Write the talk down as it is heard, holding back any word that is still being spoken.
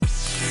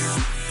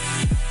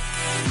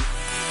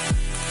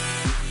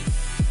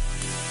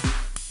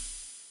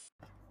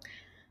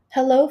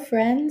Hello,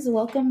 friends.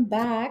 Welcome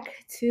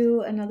back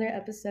to another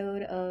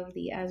episode of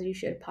the As You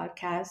Should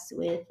podcast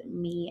with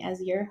me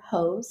as your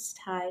host.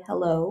 Hi,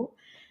 hello.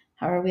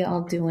 How are we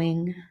all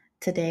doing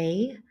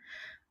today?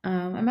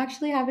 I'm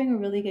actually having a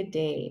really good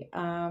day.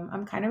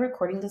 I'm kind of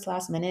recording this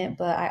last minute,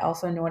 but I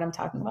also know what I'm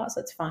talking about,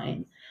 so it's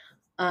fine.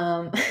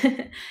 Um,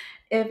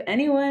 if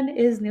anyone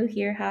is new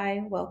here,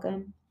 hi,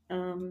 welcome.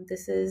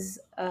 This is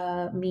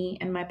me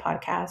and my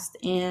podcast,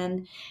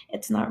 and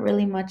it's not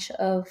really much,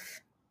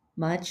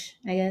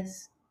 I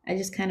guess. I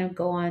just kind of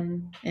go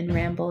on and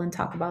ramble and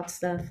talk about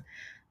stuff.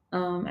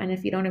 And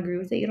if you don't agree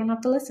with it, you don't have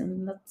to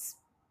listen. That's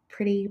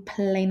pretty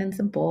plain and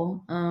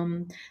simple.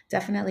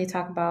 Definitely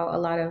talk about a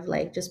lot of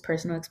like just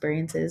personal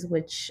experiences,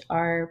 which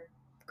are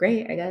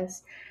great, I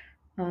guess.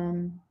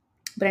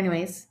 But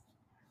anyways,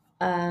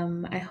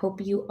 I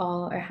hope you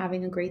all are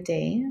having a great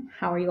day.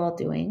 How are you all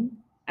doing?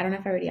 I don't know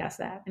if I already asked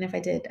that. And if I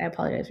did, I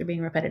apologize for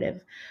being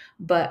repetitive.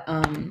 But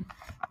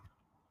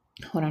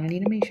hold on, I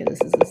need to make sure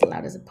this is as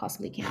loud as it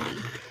possibly can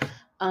be.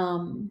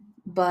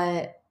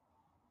 But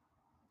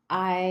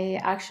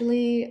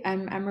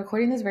I'm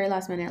recording this very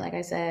last minute, like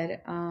I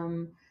said.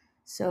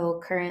 So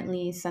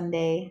currently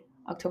Sunday,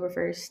 October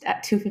 1st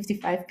at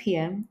 2:55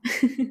 p.m.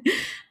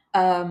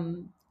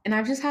 And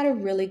I've just had a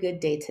really good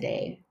day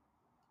today.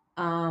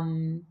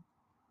 Um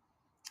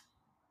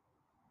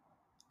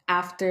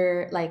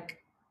After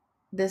like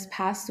this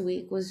past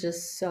week was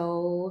just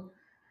so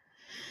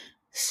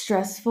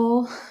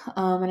stressful.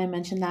 And I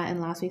mentioned that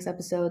in last week's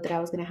episode that I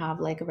was going to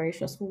have like a very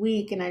stressful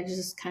week. And I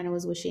just kind of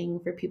was wishing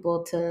for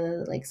people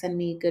to like send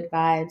me good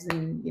vibes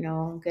and,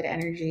 good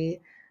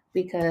energy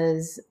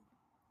because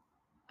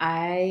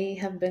I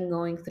have been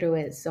going through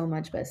it so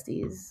much,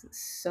 besties.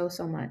 So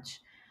much.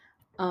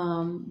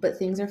 But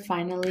things are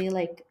finally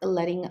like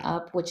letting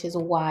up, which is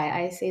why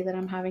I say that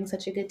I'm having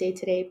such a good day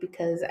today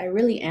because I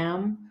really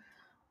am.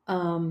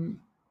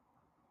 Um,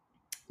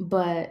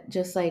 but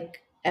just like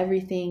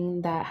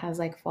everything that has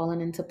like fallen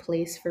into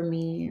place for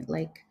me,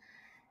 like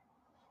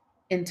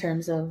in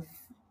terms of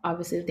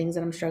obviously the things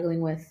that I'm struggling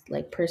with,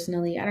 like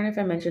personally. I don't know if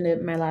I mentioned it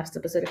in my last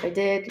episode. If I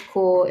did,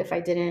 cool. If I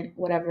didn't,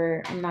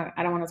 whatever.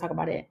 I don't want to talk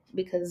about it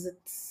because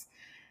it's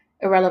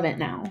irrelevant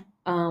now.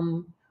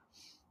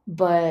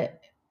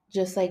 But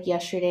just like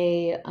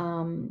yesterday,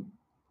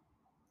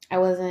 I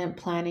wasn't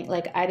planning,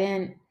 like, I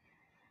didn't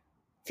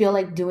feel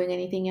like doing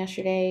anything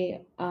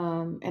yesterday.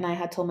 And I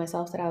had told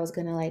myself that I was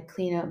gonna like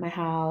clean up my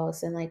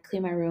house and like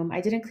clean my room.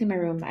 I didn't clean my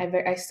room.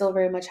 I still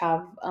very much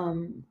have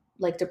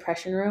like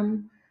depression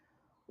room,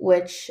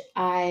 which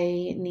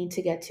I need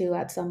to get to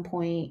at some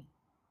point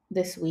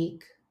this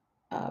week.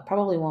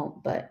 Probably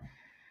won't, but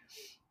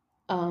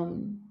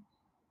um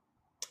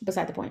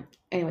beside the point.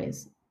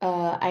 Anyways,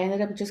 I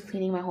ended up just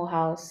cleaning my whole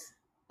house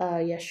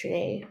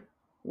yesterday,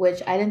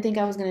 which I didn't think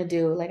I was gonna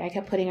do. Like I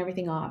kept putting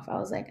everything off. I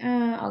was like,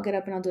 I'll get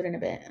up and I'll do it in a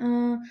bit.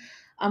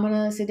 I'm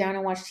gonna sit down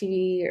and watch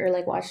TV or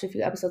like watch a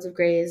few episodes of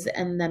Grey's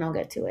and then I'll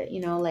get to it.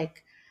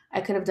 Like I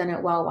could have done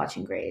it while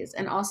watching Grey's.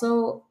 And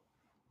also,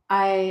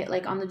 I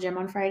like on the gym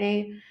on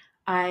Friday,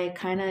 I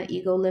kind of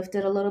ego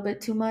lifted a little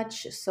bit too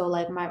much. So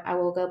like I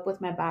woke up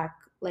with my back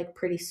like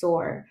pretty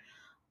sore.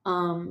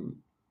 Um,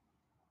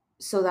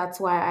 so that's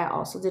why I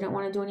also didn't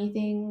want to do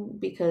anything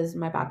because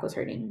my back was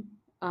hurting.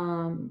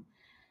 Um,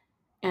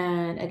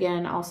 and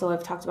again, also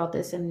I've talked about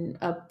this in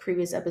a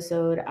previous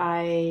episode.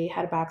 I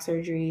had back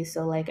surgery,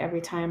 so like every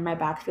time my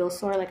back feels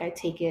sore, like I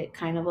take it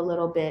kind of a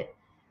little bit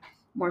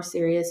more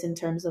serious in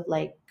terms of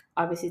like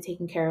obviously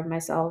taking care of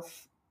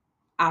myself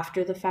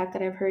after the fact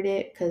that I've heard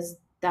it because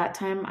that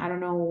time I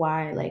don't know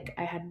why like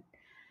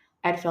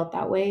I'd felt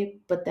that way,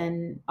 but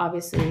then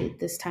obviously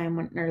this time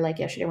when or like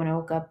yesterday when I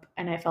woke up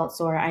and I felt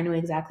sore, I knew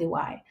exactly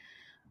why.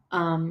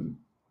 Um,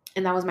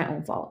 and that was my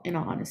own fault, in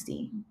all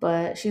honesty.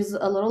 But she's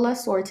a little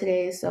less sore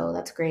today, so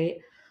that's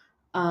great.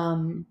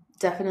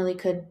 Definitely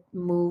could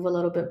move a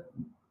little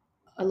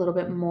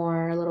bit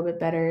more, a little bit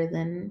better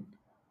than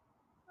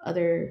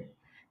other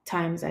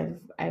times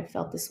I've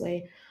felt this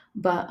way.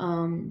 But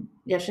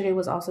yesterday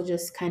was also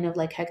just kind of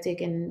like hectic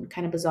and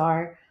kind of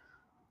bizarre.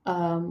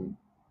 Um,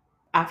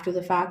 After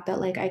the fact that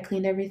like I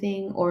cleaned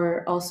everything,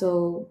 or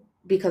also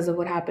because of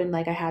what happened,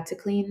 like I had to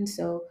clean.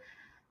 So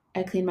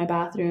I cleaned my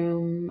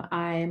bathroom,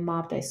 I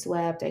mopped, I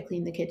swept, I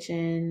cleaned the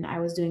kitchen, I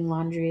was doing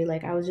laundry,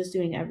 like I was just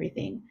doing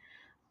everything.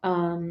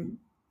 Um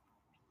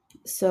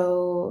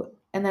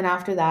and then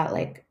after that,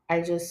 like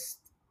I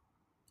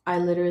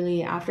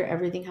literally after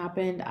everything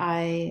happened,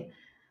 I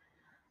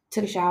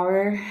took a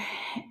shower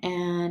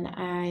and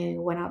I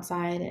went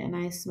outside and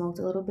I smoked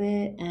a little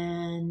bit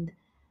and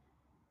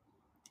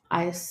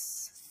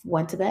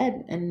went to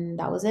bed and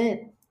that was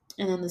it.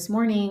 And then this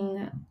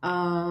morning,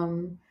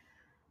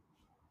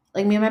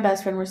 like me and my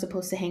best friend were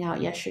supposed to hang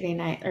out yesterday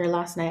night or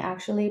last night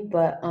actually,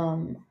 but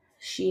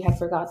she had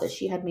forgot that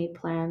she had made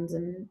plans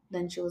and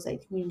then she was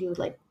like, "We can do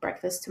like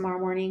breakfast tomorrow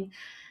morning."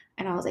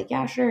 And I was like,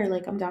 "Yeah, sure,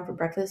 like I'm down for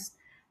breakfast."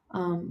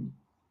 Um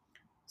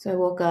so I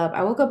woke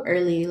up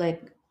early,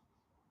 like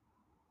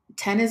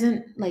 10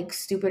 isn't like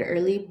stupid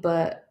early,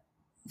 but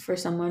for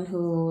someone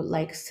who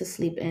likes to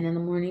sleep in the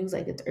mornings.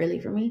 Like it's early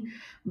for me,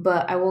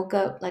 but I woke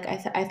up like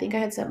I think I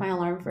had set my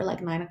alarm for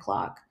like 9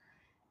 o'clock,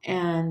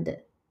 and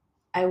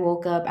I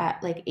woke up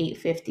at like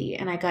 8:50,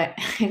 and I got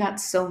I got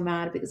so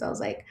mad because I was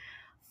like,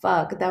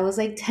 fuck, that was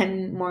like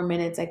 10 more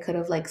minutes I could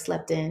have like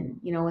slept in,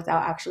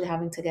 without actually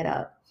having to get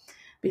up,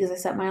 because I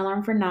set my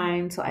alarm for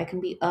 9 so I can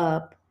be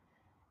up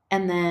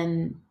and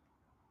then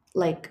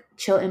like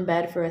chill in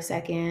bed for a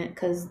second,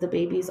 because the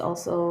babies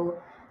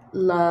also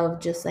love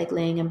just like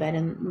laying in bed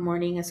in the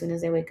morning as soon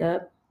as they wake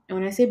up. And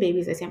when I say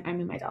babies, I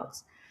mean my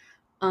dogs.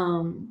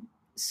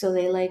 So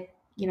they like,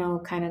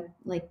 kind of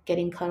like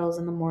getting cuddles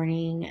in the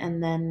morning,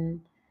 and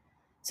then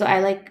so I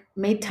like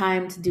made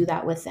time to do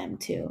that with them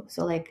too.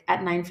 So like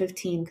at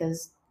 9:15,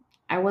 because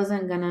I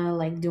wasn't gonna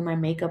like do my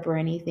makeup or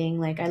anything.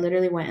 Like I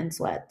literally went in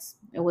sweats.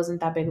 It wasn't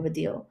that big of a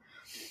deal.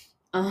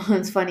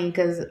 It's funny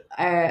because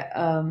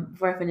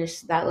before I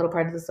finish that little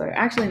part of the story,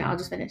 actually no, I'll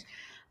just finish.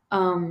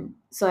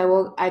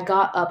 So I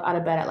got up out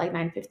of bed at like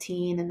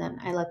 9:15, and then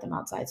I let them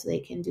outside so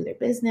they can do their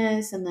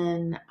business, and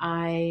then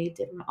I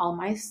did all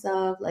my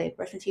stuff, like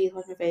brush my teeth,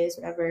 wash my face,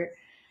 whatever.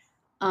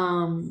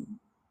 Um,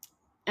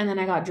 and then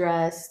I got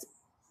dressed,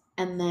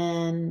 and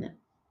then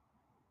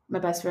my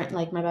best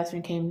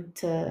friend came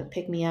to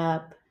pick me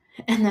up,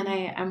 and then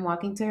I'm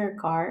walking to her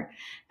car,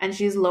 and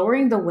she's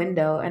lowering the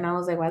window, and I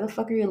was like, why the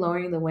fuck are you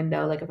lowering the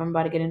window, like if I'm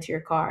about to get into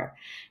your car?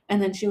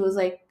 And then she was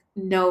like,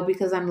 no,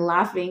 because I'm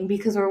laughing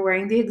because we're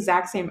wearing the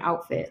exact same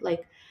outfit.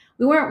 Like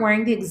we weren't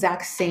wearing the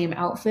exact same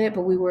outfit,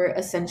 but we were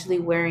essentially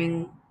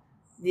wearing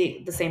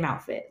the same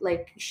outfit.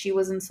 Like she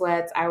was in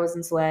sweats, I was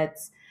in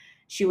sweats,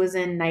 she was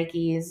in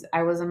Nikes,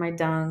 I was in my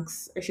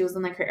dunks, or she was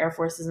in like her Air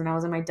Forces and I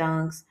was in my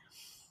dunks.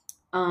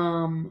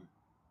 um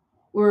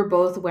we're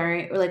both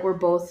wearing,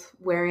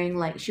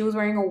 like she was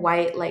wearing a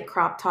white like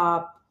crop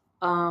top,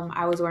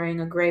 I was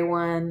wearing a gray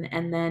one,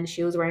 and then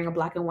she was wearing a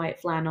black and white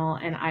flannel,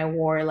 and I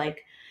wore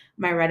like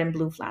my red and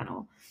blue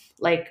flannel.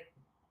 Like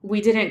we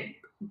didn't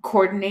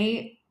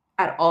coordinate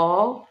at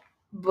all,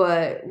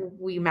 but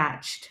we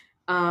matched.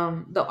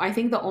 Though I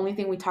think the only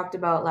thing we talked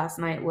about last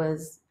night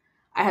was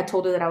I had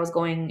told her that I was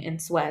going in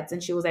sweats,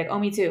 and she was like, oh,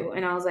 me too.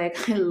 And I was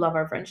like, I love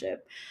our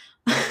friendship.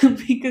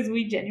 Because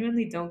we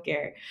genuinely don't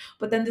care.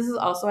 But then this is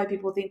also why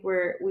people think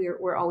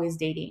we're always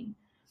dating,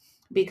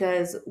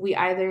 because we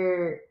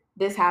either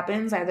this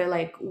happens either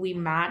like we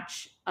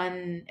match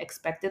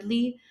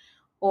unexpectedly,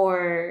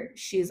 or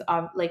she's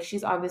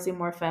obviously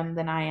more femme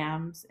than I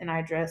am, and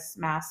I dress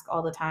mask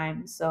all the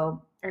time.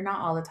 So, or not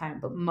all the time,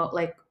 but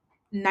like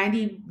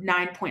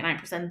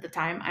 99.9% of the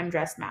time I'm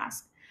dressed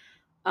mask.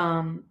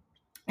 Um,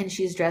 and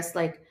she's dressed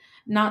like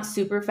not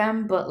super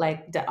femme, but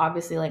like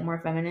obviously like more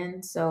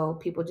feminine. So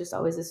people just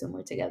always assume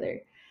we're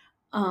together.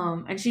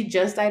 And she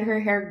just dyed her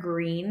hair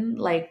green.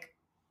 Like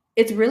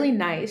it's really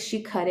nice.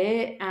 She cut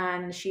it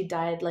and she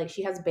dyed, like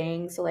she has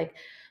bangs. So like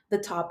the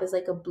top is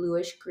like a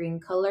bluish green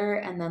color,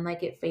 and then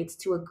like it fades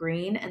to a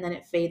green, and then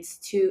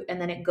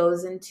it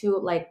goes into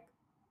like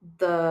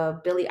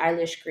the Billie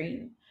Eilish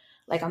green,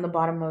 like on the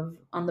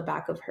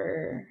back of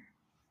her,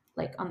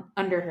 like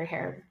under her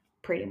hair,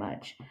 pretty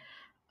much.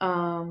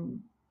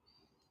 Um,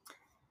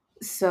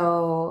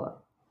 so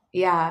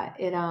yeah,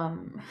 it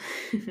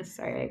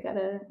sorry, I got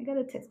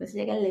a text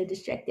message. I got a little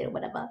distracted or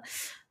whatever.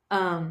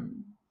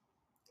 Um,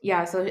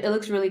 yeah, so it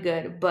looks really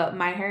good, but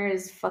my hair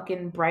is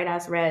fucking bright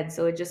ass red,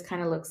 so it just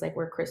kind of looks like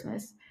we're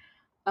Christmas.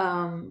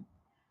 Um,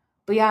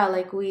 but yeah,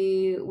 like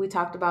we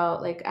talked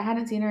about, like I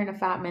hadn't seen her in a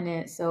fat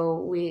minute, so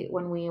we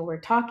when we were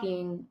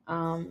talking,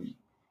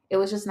 it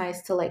was just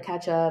nice to like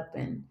catch up,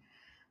 and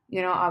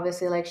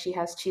obviously like she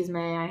has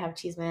chisme, I have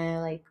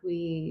chisme, like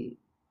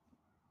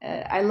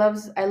I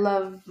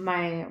love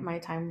my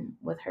time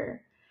with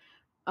her.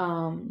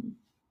 Um,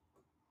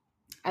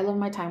 I love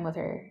my time with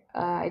her.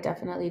 I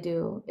definitely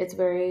do. It's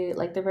very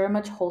like they're very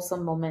much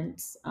wholesome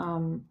moments.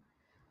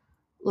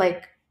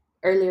 Like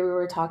earlier we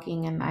were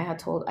talking, and I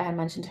had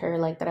mentioned to her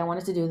like that I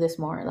wanted to do this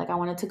more. Like I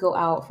wanted to go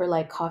out for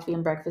like coffee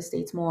and breakfast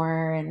dates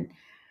more, and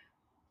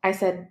I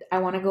said I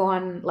want to go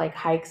on like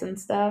hikes and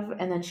stuff.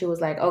 And then she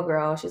was like, "Oh,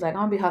 girl," she's like,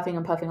 "I'm gonna be huffing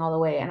and puffing all the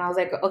way." And I was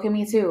like, "Okay,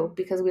 me too,"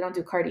 because we don't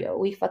do cardio.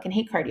 We fucking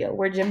hate cardio.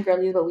 We're gym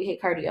girlies, but we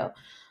hate cardio.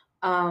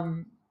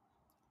 Um,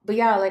 but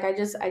yeah, like I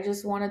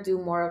just want to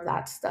do more of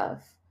that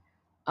stuff.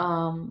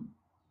 Um,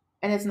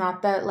 and it's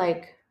not that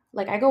like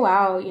I go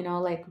out,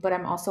 like, but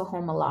I'm also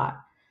home a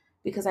lot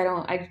because I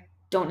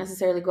don't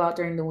necessarily go out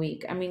during the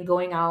week. I mean,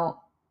 going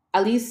out,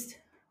 at least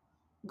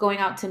going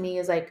out to me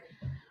is like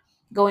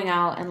going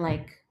out and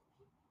like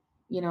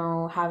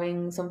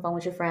having some fun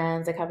with your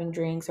friends, like having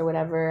drinks or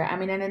whatever. I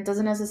mean, and it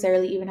doesn't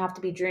necessarily even have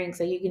to be drinks.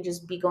 Like you can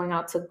just be going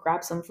out to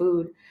grab some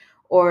food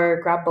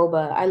or grab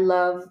boba. I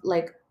love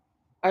like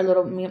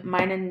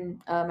mine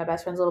and my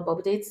best friend's little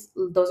boba dates.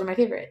 Those are my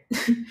favorite.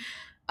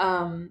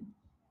 um,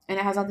 and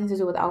it has nothing to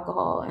do with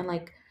alcohol. And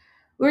like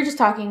we were just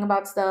talking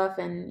about stuff,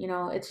 and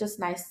it's just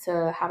nice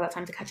to have that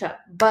time to catch up.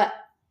 But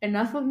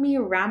enough of me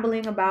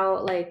rambling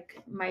about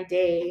like my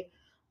day.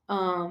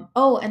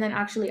 Oh, and then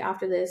actually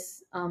after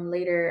this,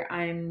 later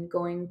I'm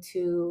going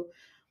to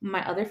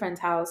my other friend's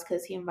house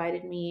because he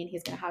invited me, and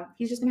he's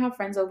just gonna have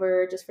friends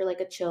over just for like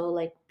a chill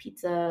like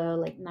pizza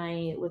like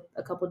night with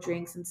a couple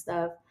drinks and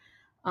stuff.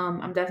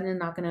 I'm definitely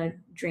not gonna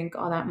drink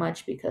all that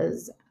much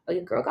because a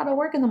girl gotta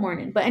work in the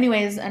morning. But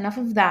anyways, enough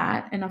of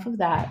that. Enough of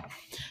that.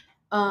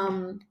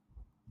 Um,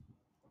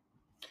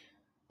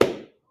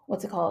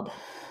 what's it called?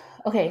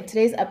 Okay,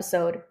 Today's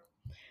episode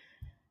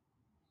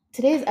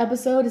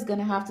is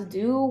gonna have to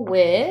do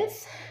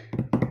with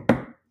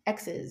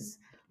exes.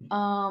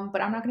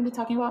 But I'm not gonna be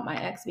talking about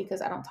my ex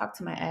because I don't talk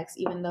to my ex,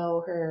 even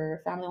though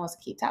her family wants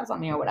to keep tabs on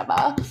me or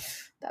whatever.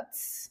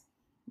 That's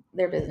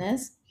their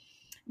business.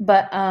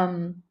 But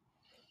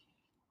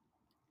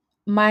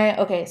my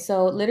okay,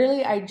 so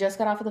literally I just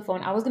got off of the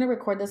phone. I was gonna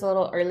record this a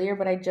little earlier,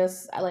 but I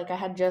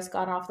had just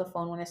got off the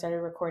phone when I started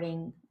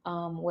recording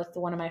with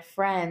one of my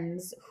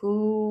friends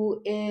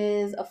who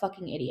is a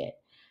fucking idiot.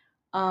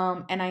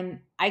 And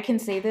I can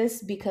say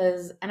this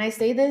because, and I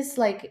say this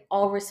like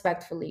all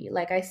respectfully,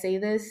 like I say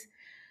this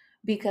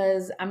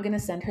because I'm gonna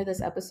send her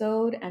this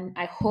episode and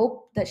I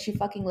hope that she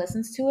fucking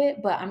listens to it.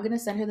 But I'm gonna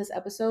send her this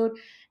episode,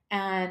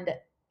 and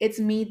it's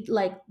me,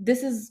 like,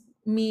 this is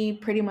me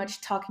pretty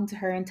much talking to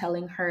her and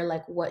telling her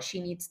like what she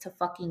needs to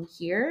fucking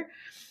hear.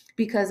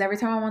 Because every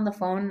time I'm on the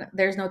phone,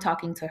 there's no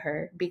talking to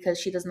her because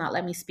she does not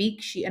let me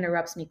speak. She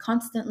interrupts me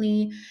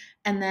constantly.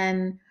 And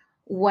then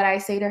what I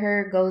say to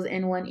her goes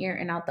in one ear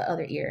and out the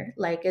other ear.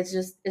 Like it's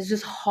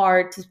just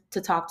hard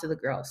to talk to the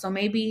girl. So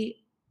maybe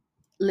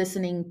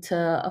listening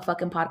to a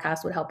fucking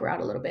podcast would help her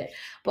out a little bit.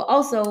 But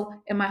also,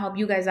 it might help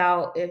you guys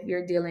out if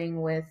you're dealing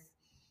with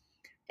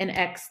an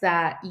ex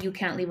that you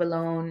can't leave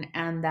alone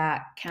and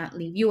that can't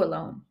leave you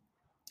alone.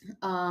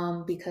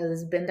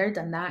 Because been there,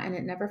 done that, and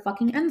it never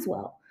fucking ends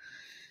well.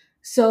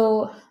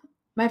 So,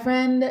 my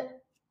friend,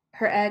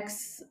 her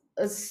ex,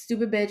 a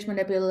stupid bitch,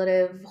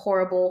 manipulative,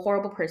 horrible,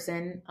 horrible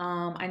person.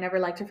 I never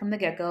liked her from the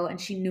get go,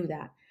 and she knew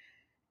that.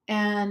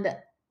 And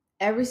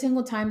every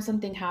single time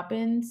something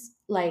happens,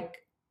 like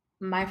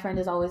my friend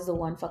is always the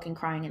one fucking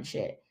crying and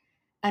shit.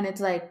 And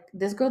it's like,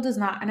 this girl does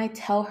not, and I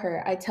tell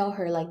her,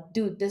 like,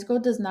 dude, this girl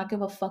does not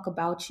give a fuck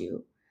about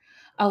you.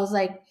 I was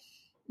like,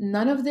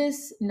 none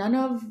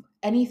of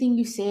anything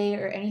you say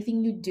or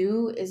anything you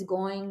do is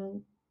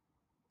going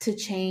to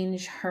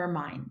change her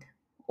mind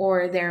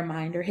or their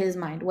mind or his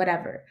mind,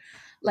 whatever.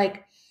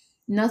 Like,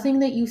 nothing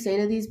that you say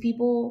to these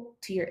people,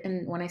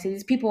 and when I say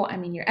these people, I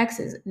mean your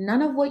exes,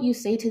 none of what you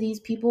say to these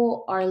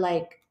people are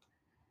like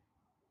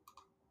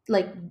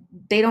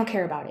they don't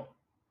care about it.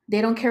 They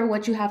don't care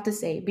what you have to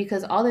say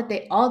because all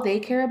they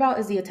care about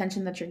is the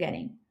attention that you're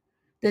getting.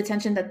 The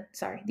attention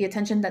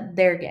that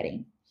they're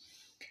getting.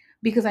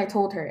 Because I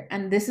told her,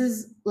 and this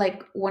is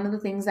like one of the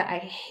things that I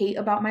hate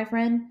about my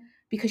friend,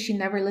 because she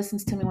never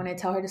listens to me when I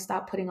tell her to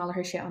stop putting all of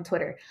her shit on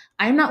Twitter.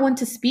 I'm not one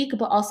to speak,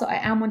 but also I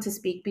am one to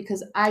speak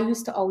because I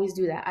used to always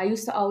do that. I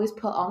used to always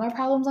put all my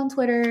problems on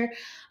Twitter.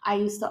 I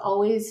used to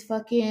always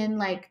fucking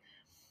like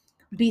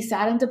be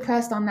sad and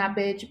depressed on that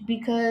bitch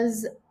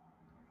because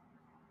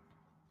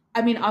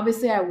I mean,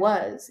 obviously I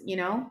was,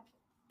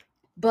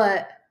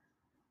 but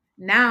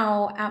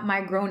now at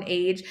my grown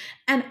age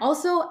and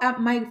also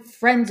at my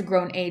friend's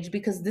grown age,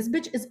 because this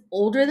bitch is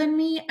older than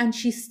me and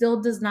she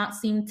still does not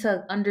seem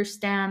to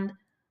understand.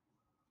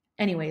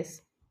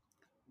 Anyways,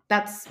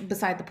 that's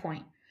beside the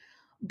point.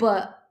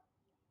 But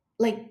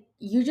like,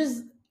 you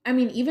just, I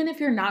mean, even if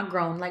you're not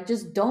grown, like,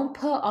 just don't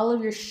put all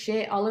of your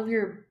shit, all of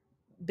your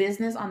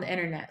business on the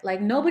internet.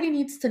 Like, nobody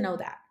needs to know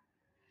that.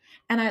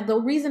 And the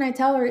reason I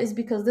tell her is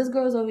because this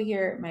girl is over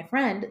here, my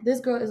friend, this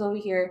girl is over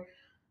here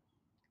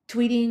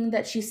tweeting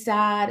that she's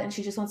sad and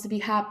she just wants to be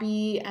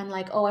happy and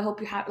like, oh, I hope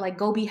you're happy, like,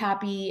 go be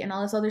happy and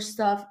all this other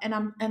stuff.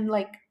 And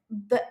like,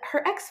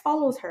 her ex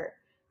follows her,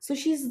 so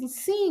she's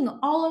seeing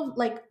all of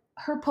like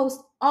her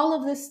post all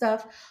of this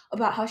stuff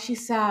about how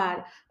she's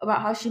sad,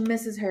 about how she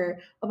misses her,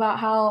 about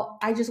how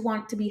I just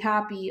want to be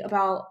happy,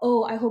 about,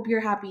 oh, I hope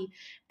you're happy.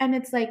 And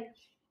it's like,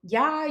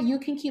 yeah, you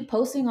can keep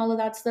posting all of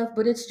that stuff,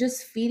 but it's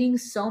just feeding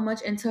so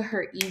much into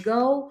her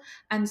ego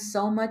and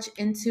so much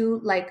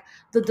into like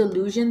the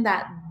delusion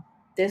that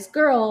this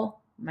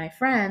girl, my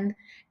friend,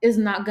 is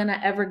not gonna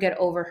ever get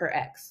over her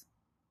ex.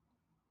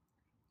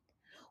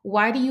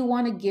 Why do you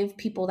want to give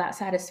people that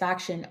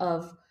satisfaction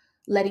of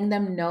letting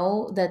them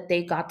know that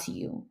they got to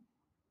you?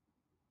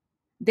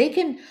 They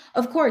can,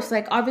 of course,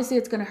 like, obviously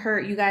it's gonna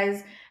hurt. You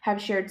guys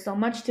have shared so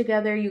much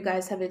together, you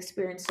guys have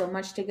experienced so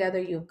much together,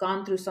 you've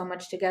gone through so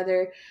much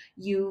together,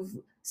 you've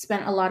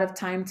spent a lot of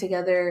time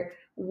together,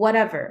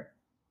 whatever.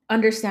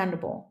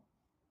 Understandable.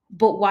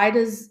 But why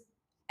does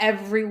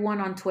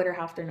everyone on Twitter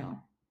have to know?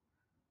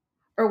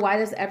 Or why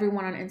does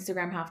everyone on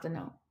Instagram have to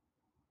know?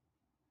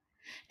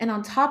 And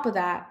on top of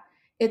that,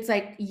 it's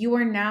like, you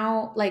are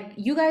now like,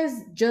 you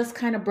guys just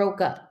kind of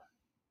broke up.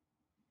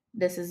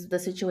 This is the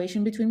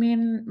situation between me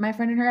and my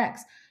friend and her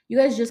ex. You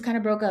guys just kind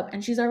of broke up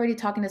and she's already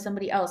talking to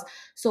somebody else.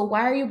 So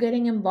why are you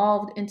getting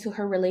involved into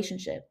her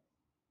relationship?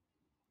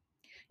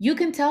 You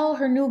can tell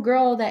her new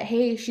girl that,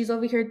 hey, she's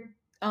over here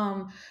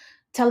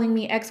telling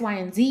me X, Y,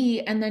 and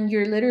Z, and then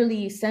you're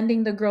literally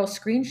sending the girl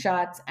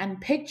screenshots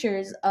and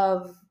pictures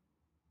of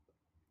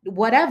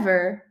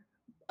whatever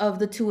of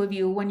the two of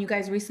you when you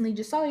guys recently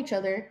just saw each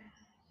other,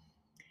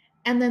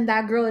 and then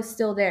that girl is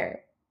still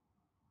there.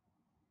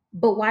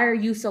 But why are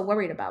you so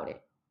worried about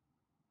it?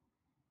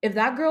 If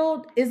that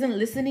girl isn't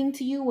listening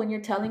to you when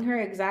you're telling her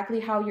exactly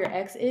how your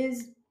ex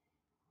is,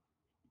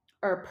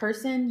 or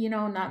person,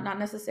 not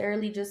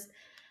necessarily just,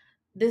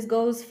 this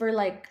goes for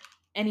like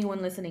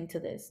anyone listening to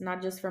this,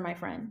 not just for my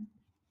friend.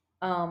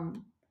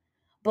 Um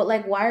but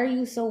like, why are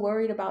you so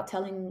worried about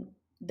telling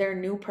their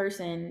new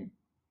person,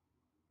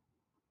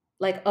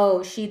 like,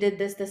 oh, she did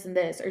this, this, and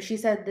this, or she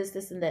said this,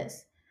 this, and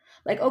this?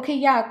 Like, okay,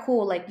 yeah,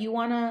 cool. Like, you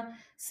want to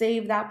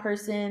save that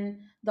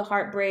person the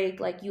heartbreak.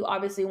 Like, you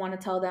obviously want to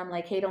tell them,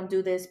 like, hey, don't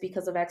do this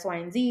because of X, Y,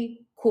 and Z.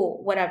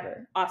 Cool,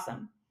 whatever.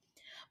 Awesome.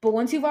 But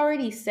once you've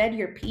already said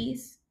your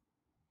piece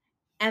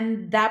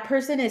and that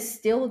person is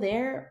still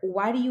there,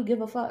 why do you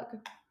give a fuck?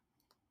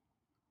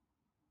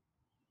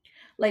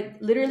 Like,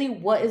 literally,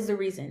 what is the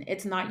reason?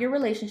 It's not your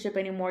relationship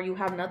anymore. You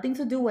have nothing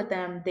to do with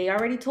them. They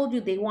already told you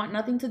they want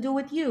nothing to do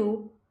with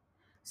you.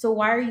 So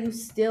why are you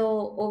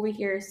still over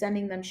here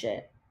sending them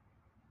shit?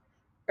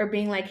 Or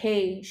being like,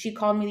 hey, she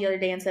called me the other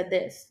day and said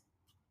this.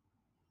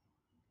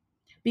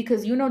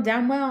 Because you know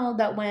damn well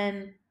that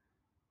when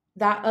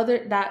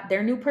that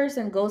their new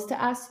person goes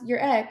to ask your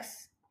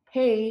ex,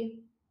 hey,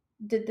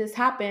 did this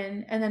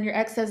happen? And then your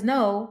ex says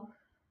no,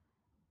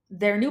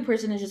 their new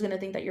person is just gonna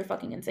think that you're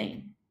fucking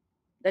insane.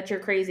 That you're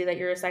crazy, that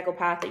you're a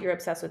psychopath, that you're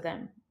obsessed with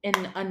them in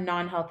a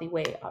non-healthy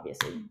way,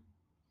 obviously.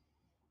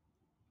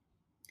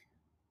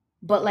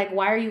 But like,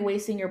 why are you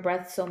wasting your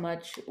breath so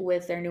much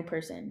with their new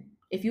person?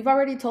 If you've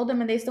already told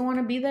them and they still want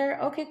to be there,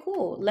 okay,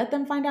 cool. Let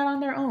them find out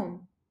on their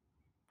own.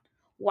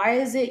 Why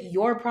is it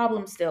your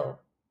problem still?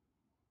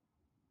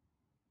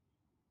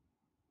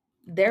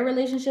 Their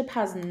relationship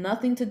has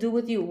nothing to do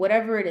with you.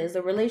 Whatever it is,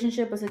 a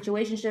relationship, a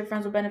situationship,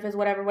 friends with benefits,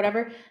 whatever,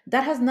 whatever,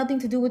 that has nothing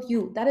to do with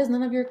you. That is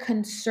none of your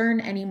concern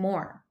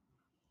anymore.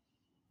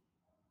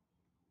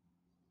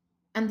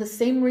 And the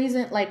same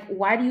reason, like,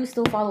 why do you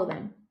still follow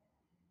them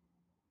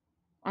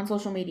on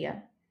social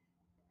media?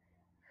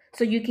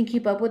 So you can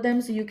keep up with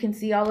them, so you can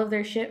see all of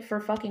their shit for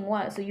fucking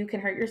what? So you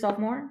can hurt yourself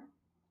more?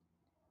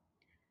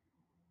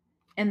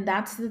 And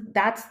that's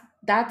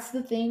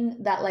the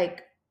thing that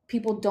like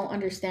people don't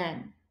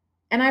understand.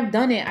 And I've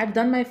done it. I've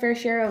done my fair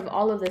share of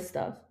all of this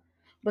stuff.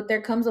 But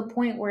there comes a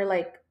point where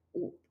like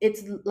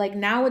it's like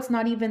now it's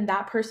not even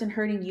that person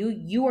hurting you.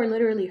 You are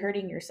literally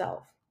hurting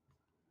yourself.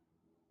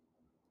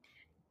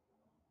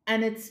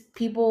 And it's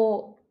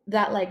people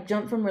that like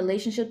jump from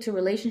relationship to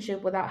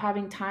relationship without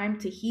having time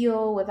to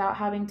heal, without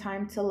having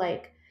time to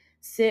like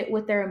sit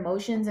with their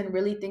emotions and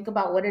really think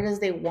about what it is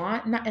they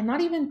want, and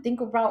not even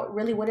think about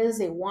really what it is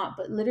they want,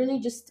 but literally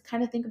just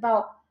kind of think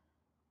about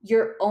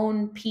your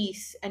own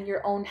peace and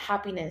your own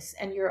happiness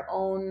and your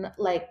own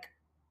like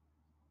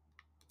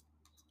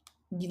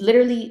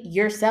literally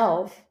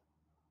yourself.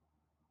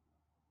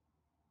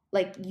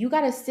 Like, you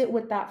got to sit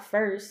with that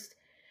first.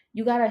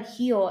 You got to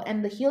heal,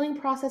 and the healing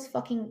process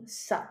fucking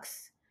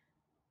sucks.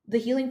 The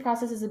healing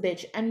process is a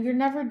bitch, and you're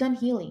never done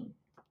healing.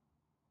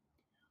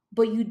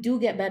 But you do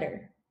get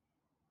better.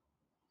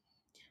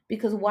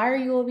 Because why are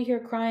you over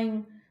here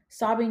crying,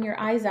 sobbing your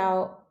eyes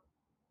out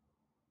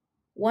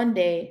one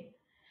day,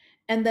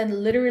 and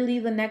then literally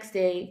the next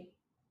day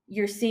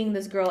you're seeing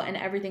this girl and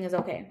everything is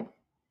okay?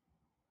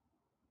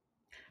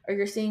 Or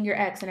you're seeing your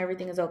ex and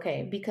everything is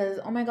okay because,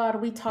 oh my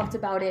God, we talked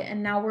about it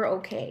and now we're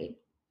okay.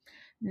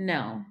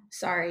 No,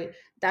 sorry.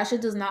 That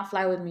shit does not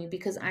fly with me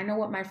because I know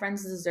what my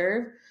friends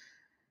deserve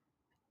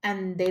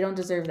and they don't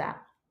deserve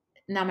that.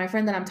 Now, my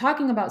friend that I'm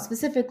talking about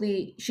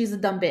specifically, she's a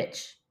dumb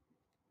bitch,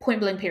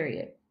 point blank,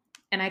 period.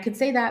 And I could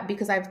say that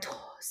because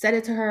said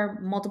it to her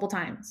multiple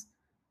times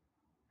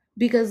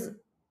because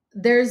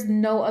there's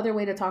no other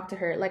way to talk to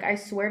her. Like, I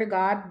swear to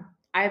God,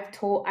 I've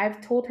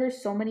told her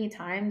so many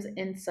times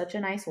in such a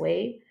nice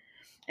way.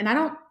 And I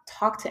don't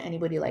talk to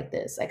anybody like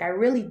this. Like, I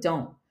really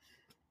don't.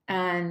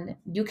 And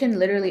you can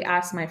literally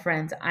ask my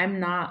friends. I'm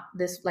not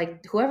this,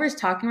 like, whoever's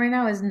talking right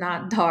now is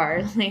not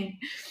Dar. Like,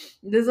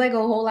 this is like a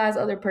whole ass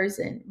other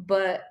person.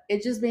 But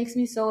it just makes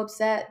me so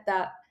upset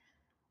that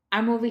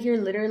I'm over here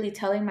literally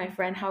telling my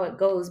friend how it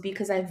goes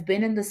because I've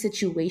been in the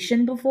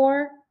situation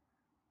before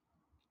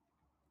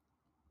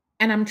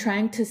and I'm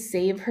trying to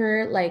save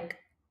her like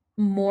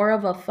more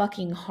of a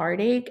fucking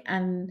heartache,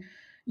 and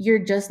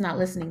you're just not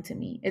listening to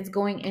me. It's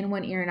going in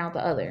one ear and out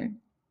the other.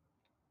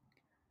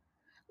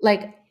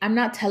 Like, I'm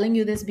not telling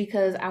you this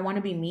because I want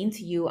to be mean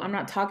to you. I'm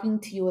not talking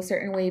to you a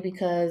certain way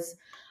because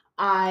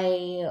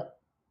I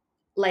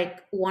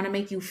like want to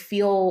make you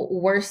feel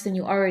worse than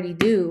you already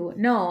do.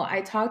 No,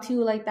 I talk to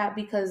you like that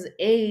because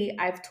A,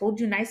 I've told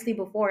you nicely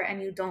before and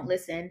you don't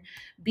listen.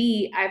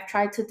 B, I've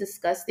tried to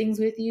discuss things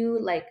with you,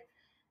 like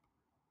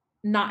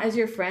not as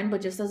your friend,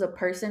 but just as a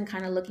person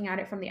kind of looking at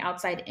it from the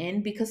outside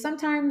in, because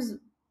sometimes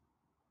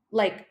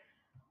like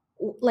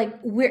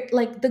we're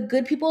like the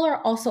good people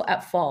are also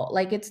at fault.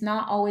 Like, it's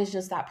not always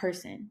just that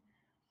person.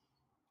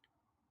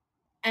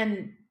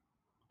 And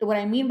what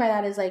I mean by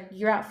that is like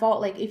you're at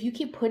fault. Like if you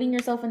keep putting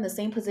yourself in the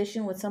same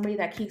position with somebody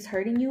that keeps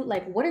hurting you,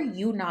 like what are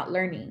you not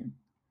learning?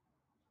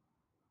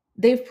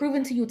 They've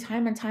proven to you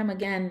time and time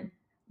again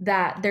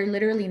that they're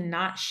literally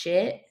not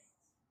shit,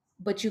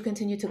 but you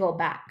continue to go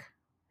back.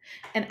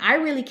 And I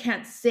really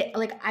can't say,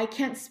 like, I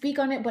can't speak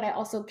on it, but I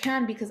also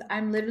can because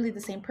I'm literally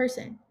the same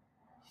person.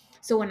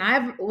 So when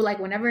I've like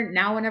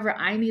whenever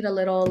I need a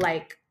little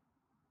like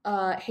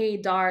hey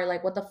Dar,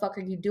 like what the fuck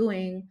are you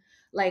doing?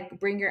 Like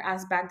bring your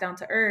ass back down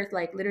to earth,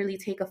 like literally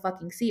take a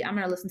fucking seat. I'm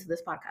gonna listen to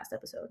this podcast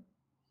episode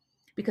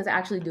because I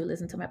actually do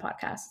listen to my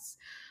podcasts.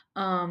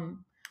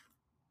 Um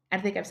I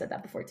think I've said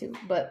that before too,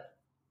 but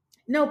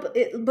no,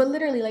 but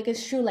literally, like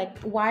it's true. Like,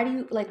 why do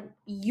you like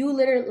you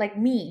literally like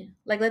me?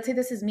 Like, let's say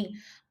this is me.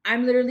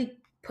 I'm literally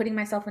putting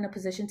myself in a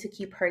position to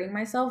keep hurting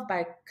myself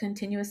by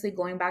continuously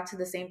going back to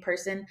the same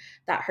person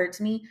that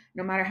hurts me,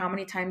 no matter how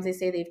many times they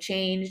say they've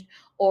changed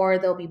or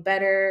they'll be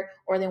better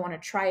or they want to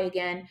try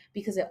again,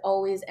 because it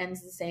always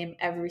ends the same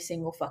every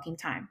single fucking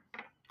time.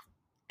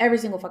 Every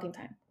single fucking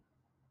time.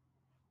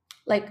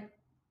 Like,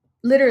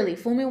 literally,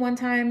 fool me one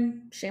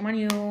time, shame on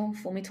you.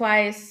 Fool me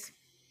twice,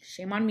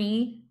 shame on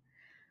me.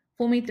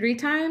 Fool me three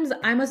times,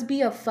 I must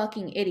be a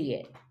fucking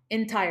idiot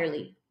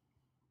entirely.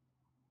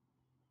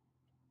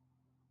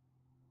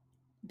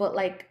 But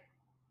like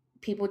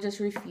people just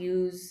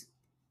refuse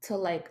to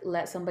like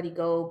let somebody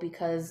go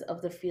because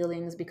of the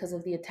feelings, because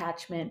of the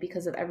attachment,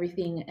 because of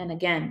everything. And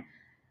again,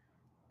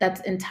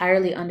 that's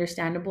entirely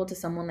understandable to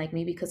someone like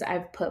me because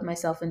I've put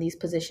myself in these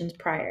positions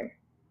prior.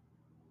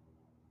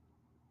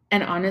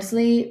 And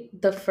honestly,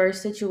 the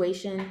first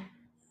situation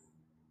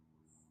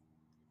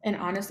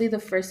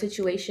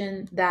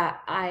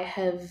that I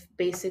have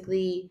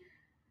basically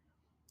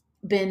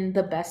been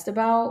the best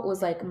about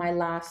was like my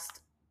last,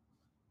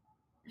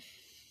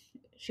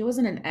 she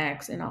wasn't an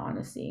ex in all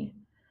honesty.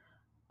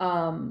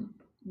 Um,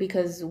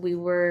 because we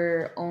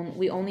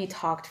only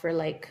talked for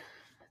like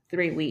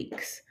 3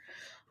 weeks.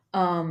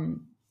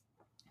 Um,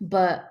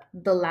 but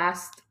the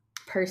last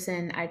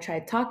person I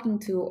tried talking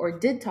to or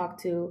did talk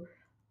to,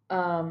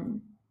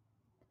 um,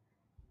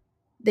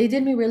 they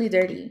did me really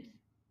dirty.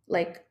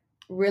 Like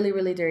really,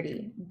 really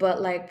dirty.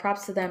 But like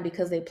props to them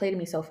because they played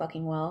me so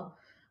fucking well.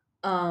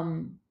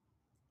 Um,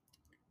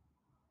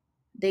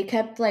 they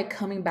kept like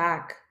coming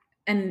back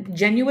and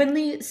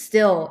genuinely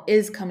still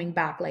is coming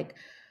back. Like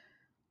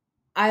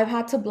I've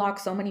had to block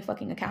so many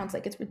fucking accounts,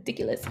 like it's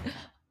ridiculous.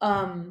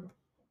 Um,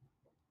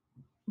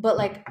 but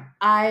like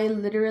I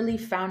literally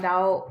found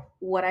out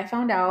what I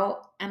found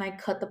out and I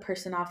cut the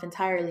person off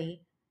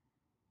entirely.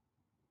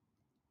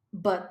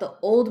 But the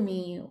old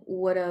me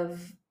would have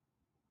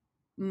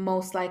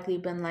most likely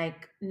been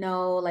like,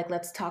 no, like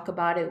let's talk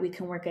about it, we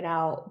can work it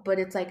out. But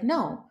it's like,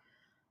 no,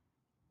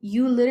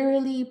 you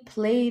literally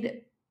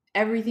played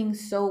everything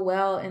so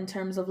well in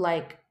terms of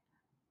like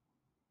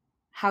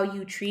how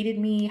you treated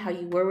me, how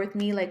you were with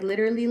me, like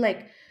literally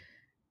like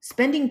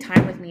spending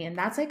time with me. And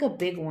that's like a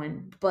big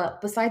one.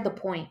 But beside the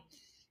point,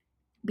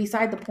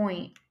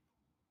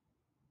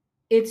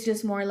 it's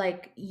just more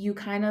like you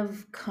kind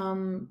of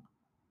come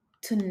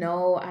to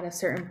know at a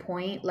certain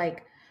point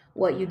like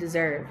what you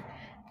deserve.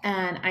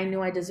 And I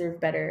knew I deserved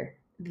better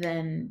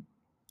than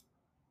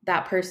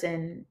that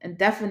person. And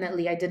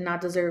definitely I did not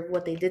deserve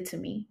what they did to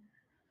me.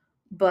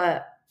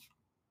 But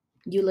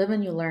you live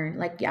and you learn.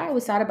 Like, yeah, I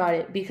was sad about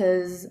it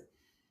because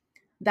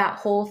that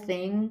whole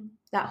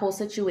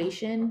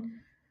situation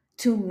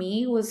to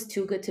me was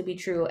too good to be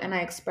true. And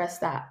I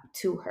expressed that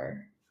to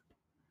her.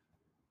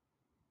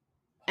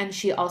 And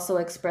she also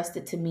expressed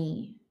it to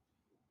me.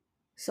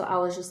 So I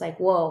was just like,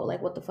 whoa,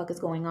 like what the fuck is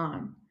going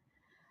on?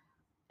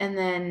 And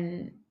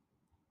then,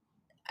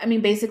 I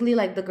mean, basically,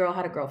 like the girl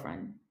had a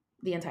girlfriend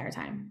the entire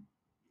time.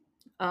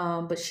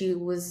 But she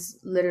was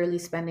literally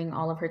spending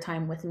all of her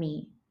time with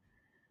me.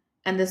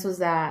 And this was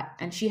that.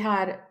 And she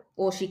had,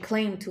 well, she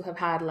claimed to have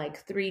had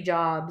like 3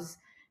 jobs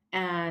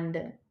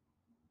and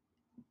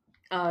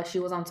she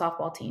was on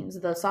softball teams.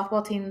 The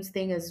softball teams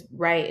thing is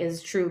right,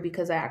 is true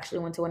because I actually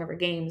went to one of her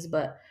games,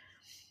 but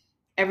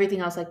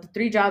everything else, like the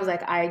 3 jobs,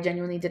 like I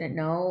genuinely didn't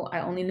know. I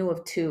only knew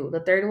of 2.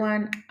 The third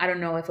one, I don't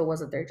know if it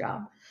was a third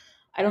job.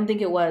 I don't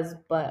think it was,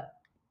 but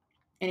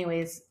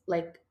anyways,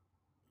 like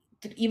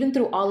even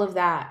through all of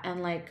that,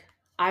 and like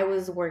I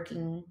was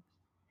working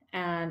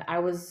and I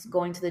was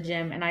going to the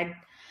gym, and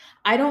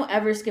I don't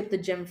ever skip the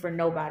gym for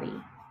nobody.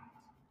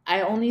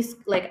 I only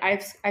like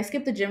I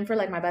skip the gym for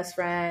like my best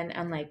friend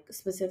and like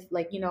specific,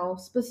 like you know,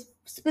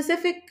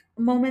 specific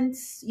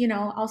moments, you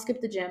know, I'll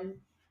skip the gym.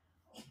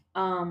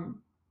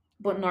 Um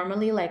but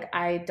normally like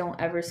I don't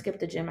ever skip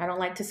the gym. I don't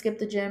like to skip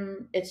the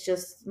gym. It's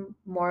just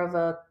more of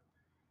a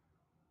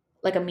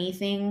like a me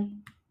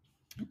thing.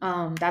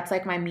 That's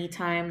like my me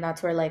time.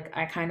 That's where like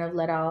I kind of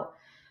let out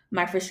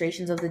my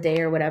frustrations of the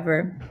day or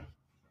whatever.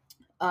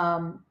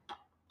 Um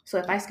so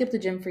if I skip the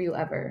gym for you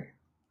ever,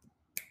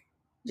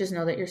 just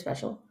know that you're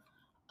special.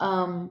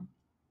 Um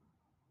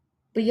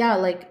but yeah,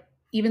 like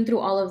even through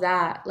all of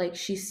that, like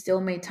she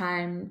still made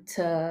time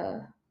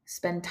to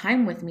spend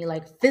time with me,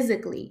 like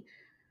physically,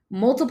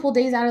 multiple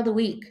days out of the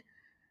week.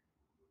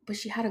 but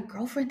she had a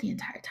girlfriend the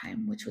entire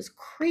time, which was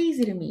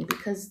crazy to me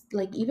because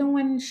like even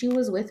when she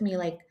was with me,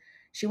 like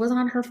she wasn't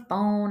on her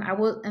phone. I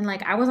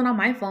wasn't on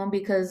my phone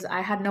because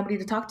I had nobody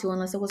to talk to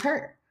unless it was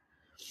her.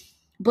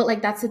 But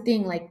like that's the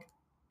thing, like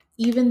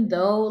even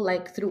though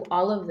like through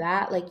all of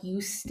that, like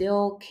you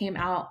still came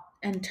out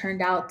and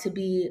turned out to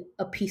be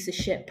a piece of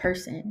shit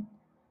person.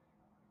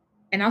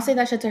 And I'll say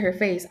that shit to her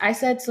face. I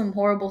said some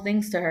horrible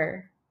things to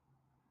her.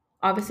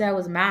 Obviously I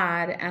was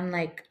mad and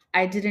like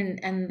I didn't,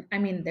 and I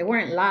mean they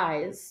weren't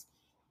lies.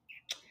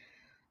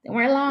 They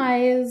weren't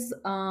lies.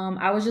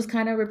 I was just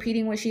kind of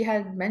repeating what she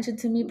had mentioned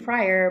to me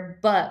prior,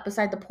 but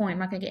beside the point, I'm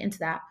not gonna get into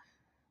that.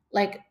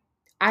 Like,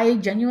 I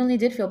genuinely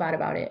did feel bad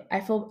about it. I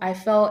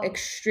felt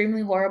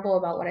extremely horrible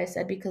about what I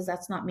said because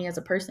that's not me as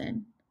a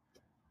person.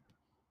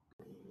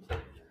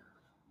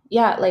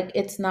 Yeah, like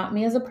it's not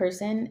me as a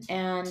person,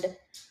 and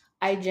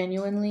I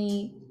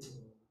genuinely,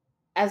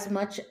 as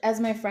much as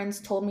my friends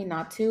told me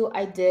not to,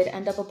 I did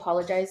end up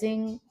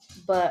apologizing,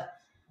 but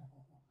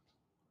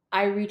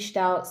I reached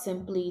out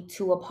simply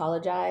to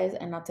apologize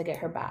and not to get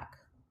her back.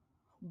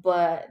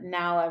 But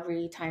now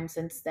every time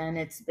since then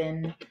it's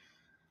been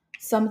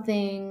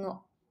something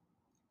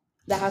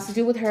that has to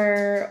do with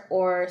her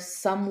or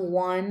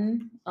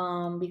someone,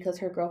 because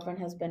her girlfriend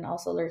has been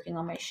also lurking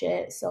on my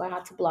shit, so I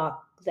had to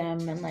block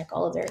them and like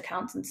all of their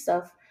accounts and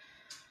stuff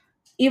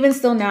even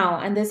still now,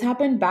 and this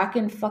happened back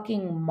in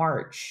fucking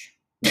March.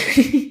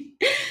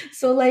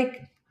 So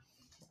like,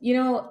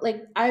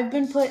 like I've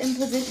been put in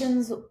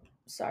positions,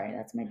 sorry,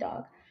 that's my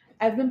dog.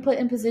 I've been put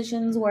in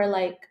positions where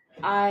like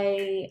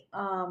I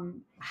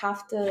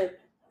have to,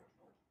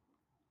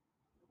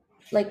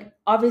 like,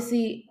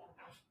 obviously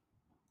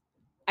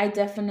I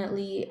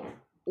definitely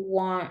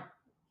want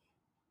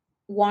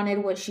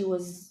wanted what she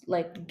was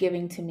like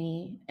giving to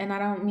me, and I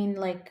don't mean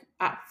like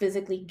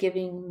physically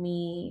giving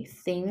me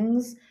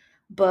things,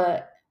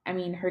 but I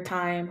mean her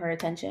time, her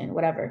attention,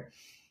 whatever.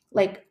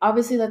 Like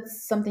obviously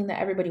that's something that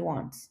everybody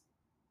wants,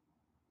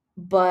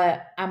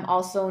 but I'm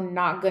also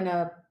not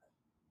gonna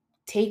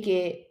take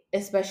it,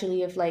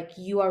 especially if like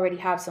you already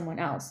have someone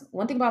else.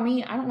 One thing about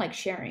me, I don't like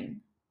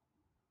sharing.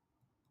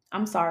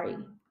 I'm sorry,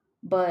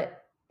 but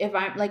if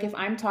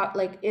I'm taught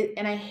like it,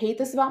 and I hate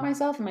this about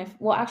myself. And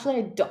well,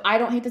 actually, I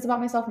don't hate this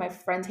about myself. My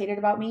friends hate it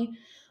about me.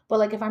 But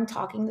like, if I'm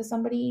talking to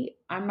somebody,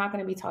 I'm not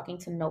going to be talking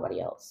to nobody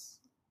else.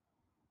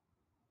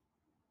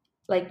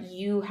 Like,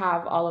 you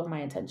have all of my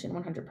attention,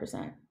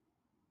 100%,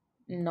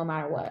 no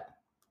matter what.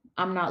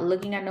 I'm not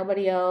looking at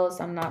nobody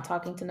else. I'm not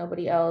talking to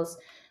nobody else.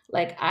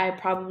 Like, I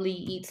probably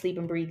eat, sleep,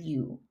 and breathe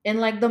you in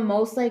like the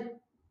most like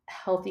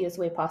healthiest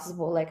way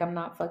possible. Like, I'm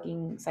not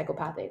fucking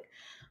psychopathic.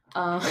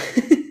 Um,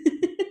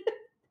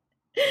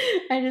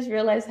 I just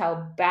realized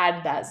how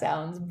bad that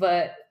sounds,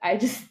 but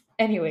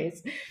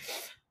anyways,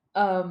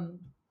 um,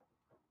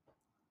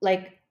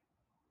 like,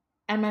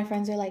 and my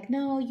friends are like,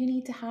 no, you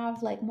need to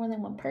have like more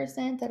than one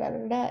person, da da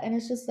da da. And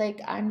it's just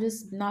like, I'm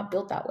just not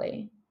built that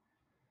way.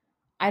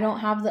 I don't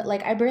have the,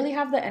 like, I barely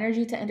have the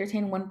energy to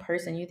entertain one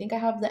person. You think I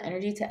have the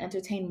energy to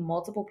entertain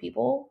multiple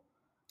people?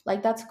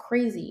 Like, that's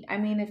crazy. I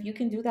mean, if you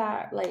can do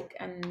that, like,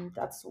 and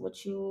that's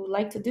what you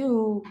like to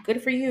do,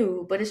 good for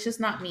you, but it's just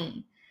not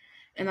me.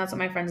 And that's what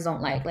my friends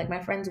don't like. Like my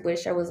friends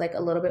wish I was like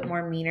a little bit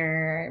more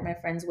meaner. My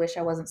friends wish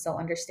I wasn't so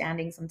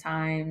understanding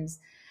sometimes.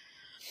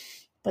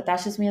 But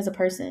that's just me as a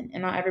person,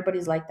 and not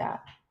everybody's like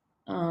that.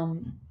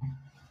 Um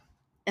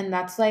and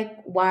that's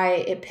like why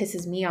it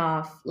pisses me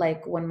off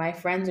like when my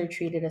friends are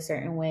treated a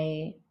certain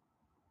way,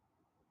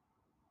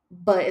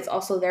 but it's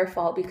also their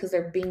fault because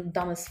they're being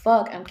dumb as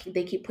fuck and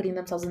they keep putting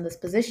themselves in this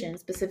position.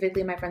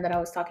 Specifically my friend that I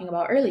was talking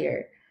about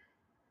earlier.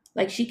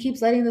 Like she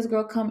keeps letting this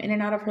girl come in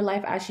and out of her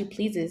life as she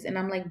pleases. And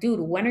I'm like, dude,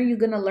 when are you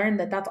going to learn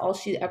that that's all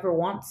she ever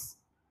wants?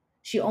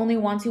 She only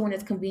wants you when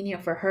it's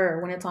convenient for her,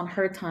 when it's on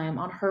her time,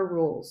 on her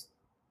rules.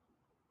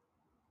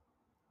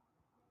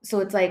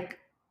 So it's like,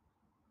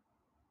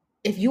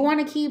 if you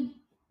want to keep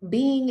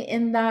being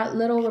in that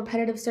little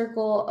repetitive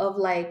circle of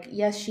like,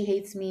 yes, she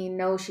hates me.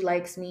 No, she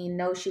likes me.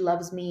 No, she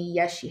loves me.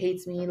 Yes, she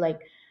hates me.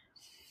 Like,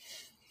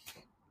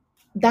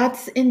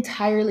 that's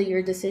entirely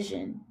your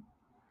decision.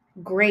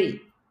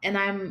 Great. And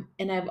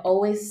I've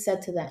always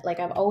said to that, like,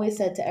 I've always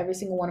said to every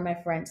single one of my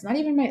friends, not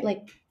even my,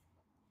 like,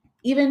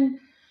 even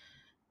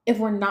if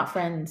we're not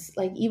friends,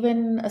 like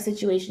even a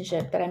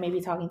situationship that I may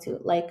be talking to,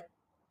 like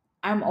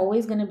I'm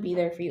always gonna be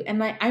there for you.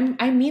 And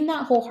I mean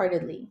that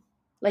wholeheartedly.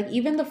 Like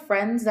even the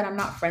friends that I'm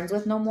not friends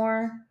with no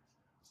more,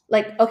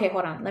 like okay,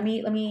 hold on. Let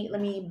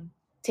me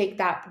take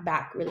that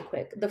back really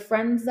quick. The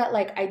friends that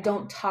like I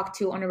don't talk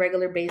to on a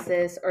regular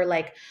basis, or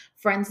like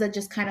friends that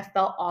just kind of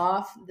fell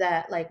off,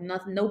 that like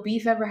nothing, no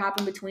beef ever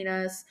happened between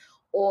us,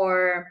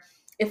 or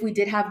if we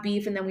did have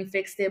beef and then we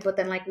fixed it, but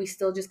then like we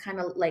still just kind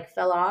of like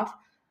fell off.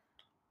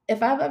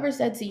 If I've ever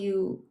said to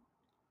you,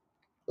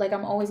 like,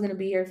 I'm always going to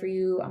be here for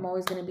you, I'm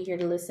always going to be here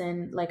to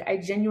listen, like, I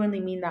genuinely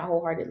mean that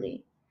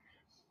wholeheartedly.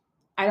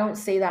 I don't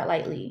say that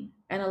lightly.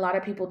 And a lot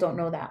of people don't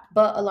know that.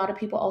 But a lot of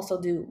people also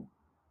do.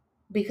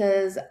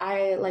 Because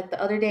I, like, the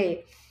other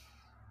day,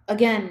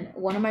 again,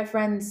 one of my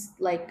friends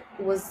like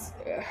was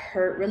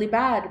hurt really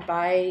bad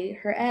by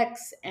her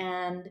ex,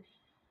 and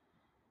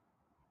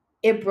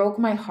it broke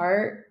my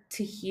heart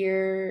to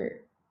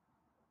hear,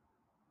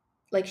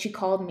 like, she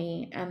called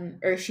me, and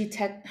or she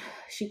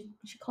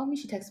called me,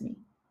 she texted me.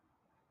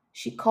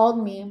 She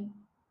called me,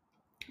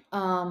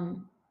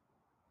 um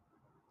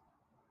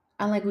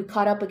and like we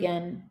caught up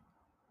again,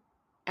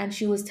 and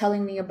she was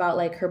telling me about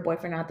like her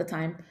boyfriend at the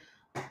time,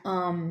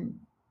 um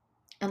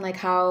and like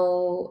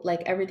how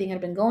like everything had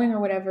been going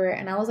or whatever,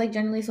 and I was like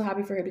genuinely so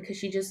happy for her because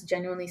she just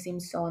genuinely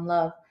seems so in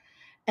love.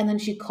 And then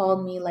she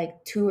called me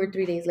like 2 or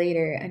 3 days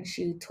later, and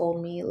she told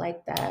me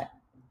like that,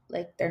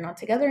 like they're not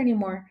together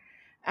anymore,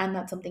 and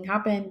that something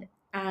happened.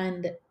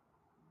 And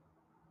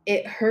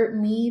it hurt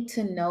me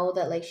to know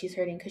that like she's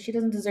hurting because she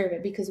doesn't deserve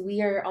it, because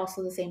we are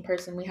also the same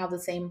person, we have the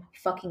same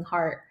fucking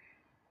heart.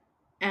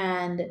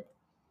 And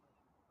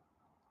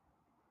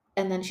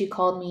and then she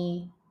called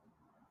me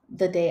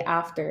the day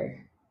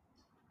after.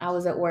 I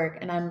was at work,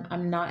 and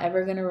I'm not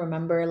ever going to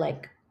remember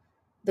like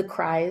the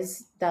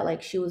cries that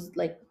like she was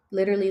like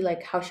literally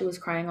like how she was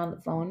crying on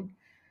the phone.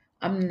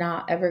 I'm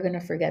not ever going to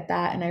forget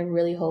that, and I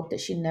really hope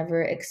that she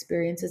never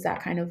experiences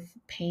that kind of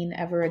pain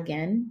ever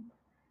again,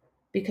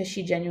 because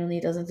she genuinely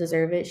doesn't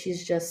deserve it.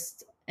 She's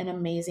just an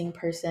amazing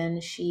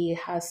person. She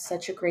has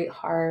such a great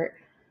heart.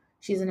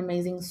 She's an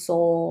amazing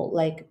soul.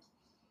 Like,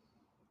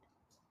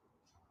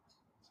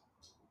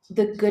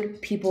 the good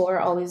people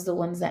are always the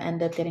ones that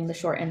end up getting the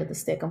short end of the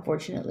stick,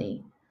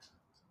 unfortunately.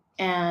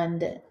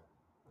 And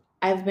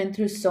I've been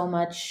through so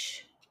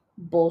much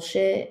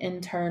bullshit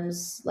in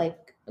terms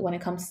like when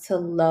it comes to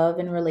love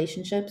and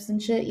relationships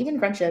and shit, even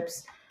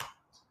friendships,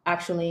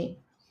 actually.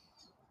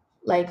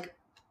 Like,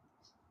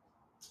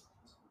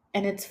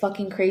 and it's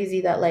fucking crazy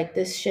that like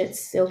this shit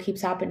still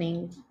keeps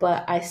happening,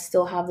 but I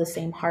still have the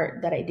same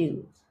heart that I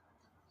do.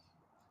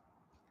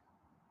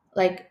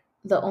 Like,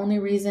 the only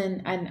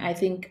reason, and I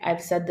think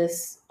I've said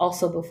this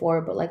also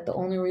before, but like the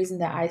only reason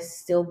that I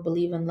still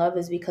believe in love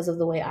is because of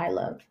the way I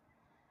love.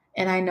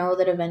 And I know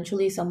that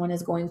eventually someone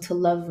is going to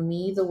love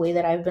me the way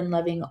that I've been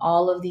loving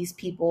all of these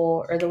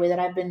people, or the way that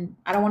I've been,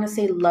 I don't want to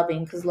say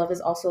loving because love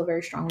is also a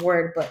very strong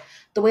word, but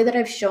the way that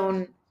I've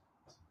shown,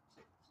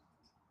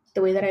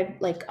 the way that I've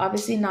like,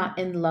 obviously not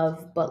in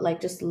love, but like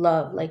just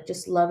love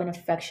and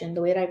affection,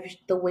 the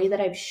way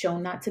that I've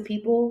shown that to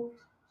people,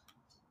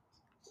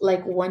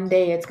 like one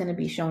day it's going to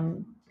be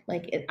shown,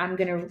 like I'm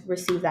going to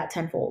receive that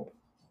tenfold,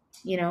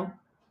 you know?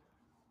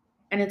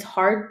 And it's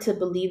hard to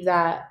believe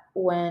that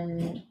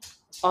when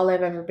all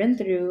I've ever been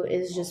through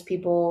is just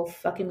people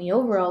fucking me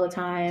over all the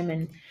time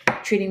and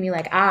treating me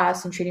like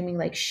ass and treating me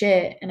like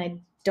shit. And I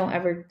don't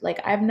ever,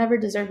 like, I've never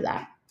deserved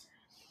that.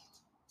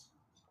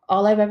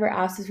 All I've ever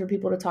asked is for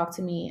people to talk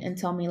to me and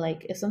tell me,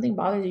 like, if something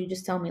bothers you,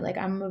 just tell me. Like,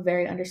 I'm a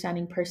very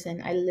understanding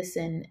person. I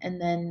listen,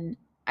 and then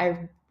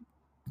I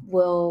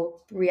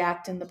will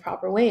react in the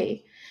proper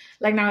way.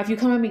 Like, now, if you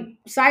come at me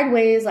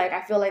sideways, like,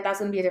 I feel like that's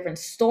going to be a different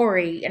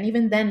story. And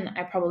even then,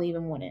 I probably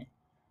even wouldn't,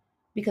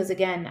 because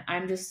again,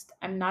 I'm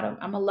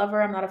a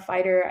lover, I'm not a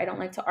fighter. I don't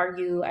like to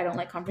argue, I don't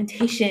like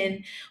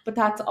confrontation. But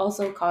that's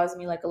also caused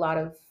me like a lot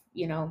of,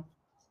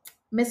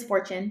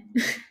 misfortune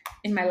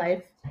in my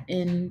life,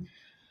 in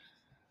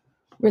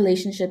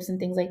relationships and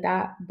things like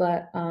that.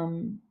 But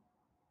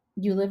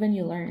you live and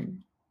you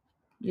learn.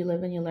 You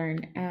live and you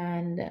learn.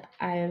 And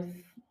I've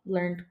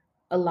learned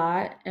a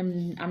lot,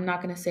 and I'm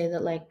not going to say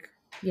that like,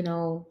 you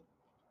know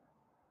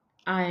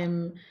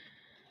I'm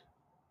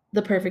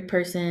the perfect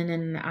person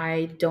and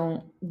I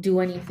don't do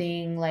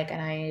anything, like,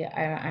 and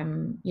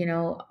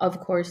I'm, of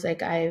course,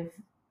 like,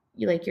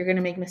 you're going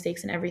to make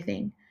mistakes and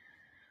everything.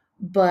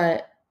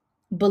 But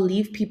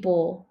believe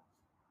people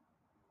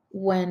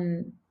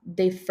when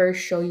they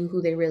first show you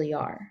who they really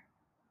are.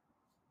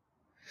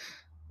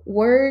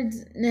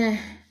 Words, nah.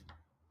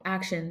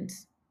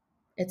 Actions.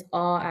 It's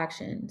all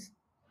actions.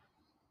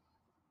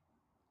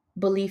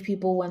 Believe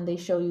people when they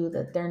show you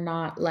that they're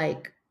not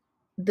like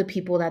the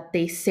people that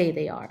they say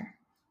they are,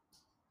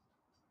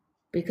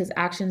 because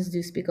actions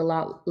do speak a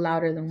lot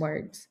louder than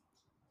words.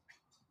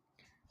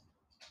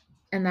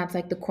 And that's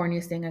like the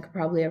corniest thing I could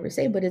probably ever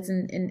say, but it's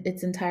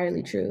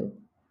entirely true.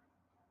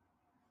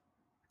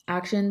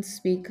 Actions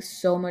speak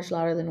so much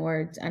louder than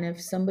words, and if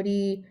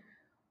somebody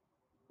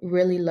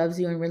really loves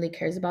you and really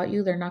cares about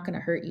you, they're not going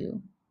to hurt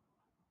you.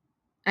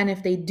 And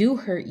if they do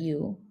hurt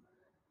you,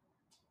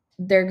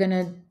 they're going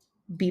to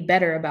be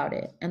better about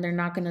it, and they're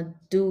not going to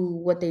do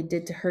what they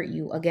did to hurt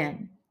you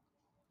again,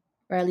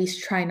 or at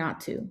least try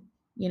not to,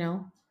 you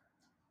know?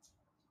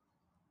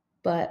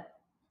 But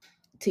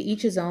to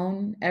each his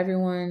own.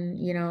 Everyone,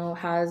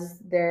 has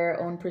their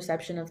own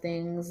perception of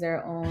things,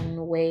 their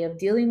own way of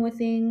dealing with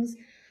things.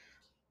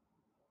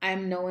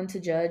 I'm no one to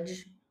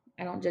judge.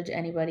 I don't judge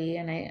anybody.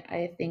 And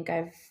I think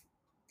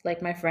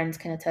like, my friends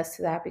can attest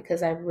to that,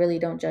 because I really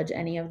don't judge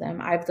any of them.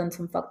 I've done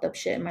some fucked up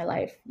shit in my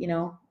life,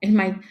 in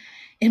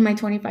my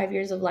 25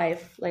 years of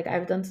life. Like,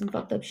 I've done some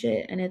fucked up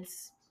shit, and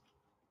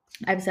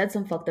I've said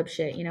some fucked up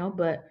shit,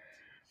 but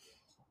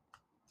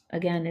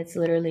again, it's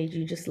literally,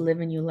 you just live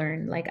and you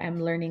learn. Like,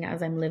 I'm learning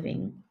as I'm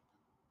living.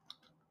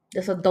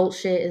 This adult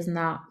shit is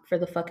not for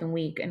the fucking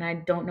weak. And I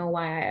don't know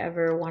why I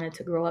ever wanted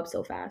to grow up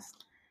so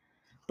fast.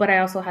 But I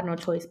also had no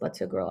choice but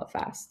to grow up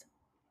fast.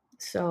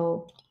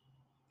 So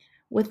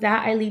with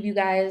that, I leave you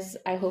guys.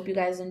 I hope you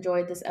guys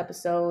enjoyed this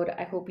episode.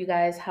 I hope you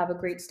guys have a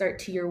great start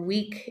to your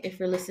week if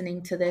you're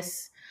listening to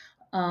this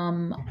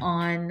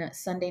on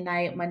Sunday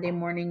night, Monday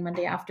morning,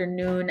 Monday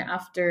afternoon,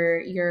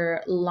 after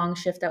your long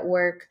shift at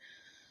work.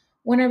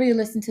 Whenever you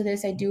listen to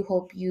this, I do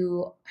hope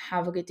you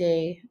have a good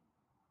day.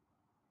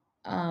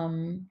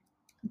 Um,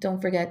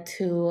 don't forget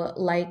to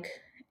like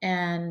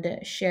and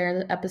share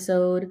the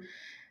episode.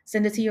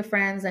 Send it to your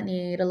friends that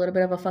need a little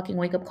bit of a fucking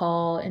wake up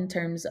call in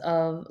terms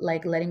of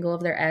like letting go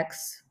of their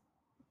ex.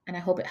 And I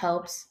hope it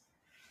helps.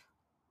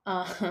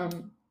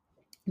 Um,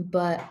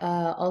 but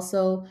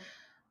also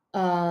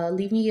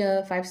leave me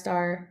a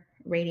 5-star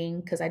rating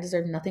because I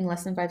deserve nothing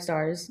less than 5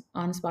 stars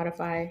on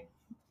Spotify.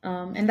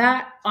 And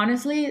that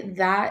honestly,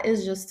 that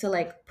is just to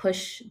like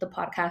push the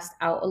podcast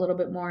out a little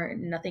bit more.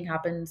 Nothing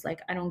happens.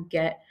 Like I don't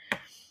get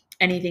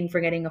anything for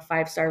getting a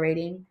 5-star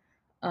rating.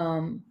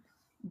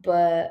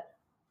 But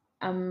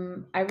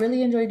I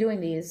really enjoy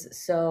doing these.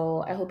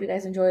 So I hope you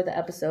guys enjoy the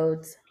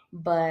episodes.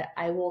 But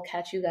I will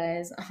catch you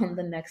guys on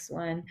the next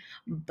one.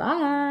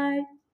 Bye.